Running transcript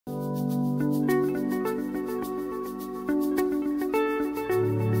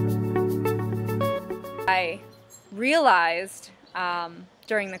I realized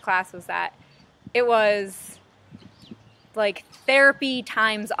during the class was that it was like therapy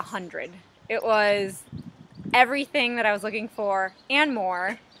times 100. It was everything that I was looking for and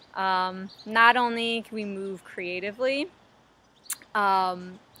more. Not only can we move creatively,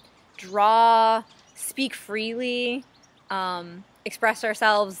 draw, speak freely, express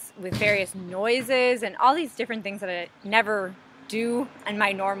ourselves with various noises and all these different things that I never do in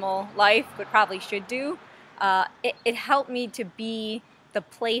my normal life but probably should do. It helped me to be the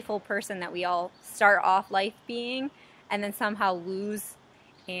playful person that we all start off life being and then somehow lose.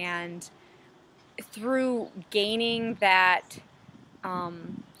 And through gaining that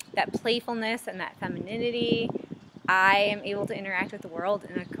playfulness and that femininity, I am able to interact with the world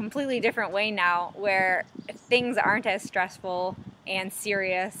in a completely different way now, where things aren't as stressful and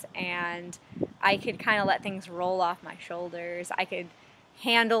serious, and I could kind of let things roll off my shoulders. I could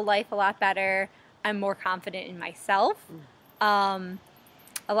handle life a lot better. I'm more confident in myself. A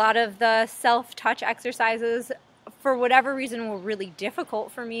lot of the self-touch exercises, for whatever reason, were really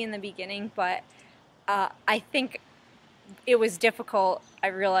difficult for me in the beginning, but I think it was difficult, I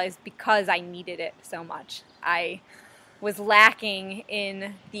realized, because I needed it so much. I was lacking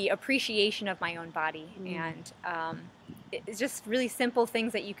in the appreciation of my own body, and it's just really simple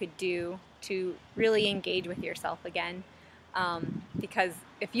things that you could do to really engage with yourself again, because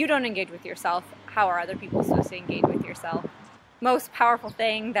if you don't engage with yourself, how are other people supposed to engage with yourself? Most powerful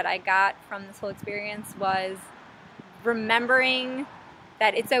thing that I got from this whole experience was remembering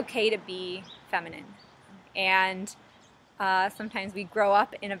that it's okay to be feminine. And sometimes we grow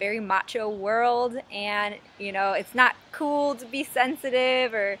up in a very macho world, and it's not cool to be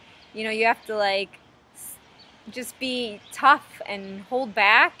sensitive, or you have to like just be tough and hold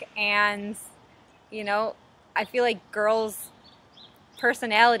back. And I feel like girls'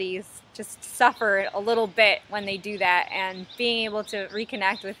 personalities just suffer a little bit when they do that, and being able to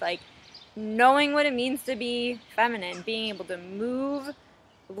reconnect with like knowing what it means to be feminine, being able to move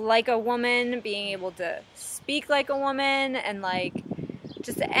like a woman, being able to speak like a woman, and like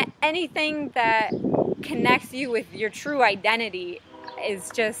just anything that connects you with your true identity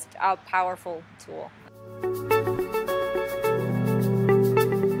is just a powerful tool.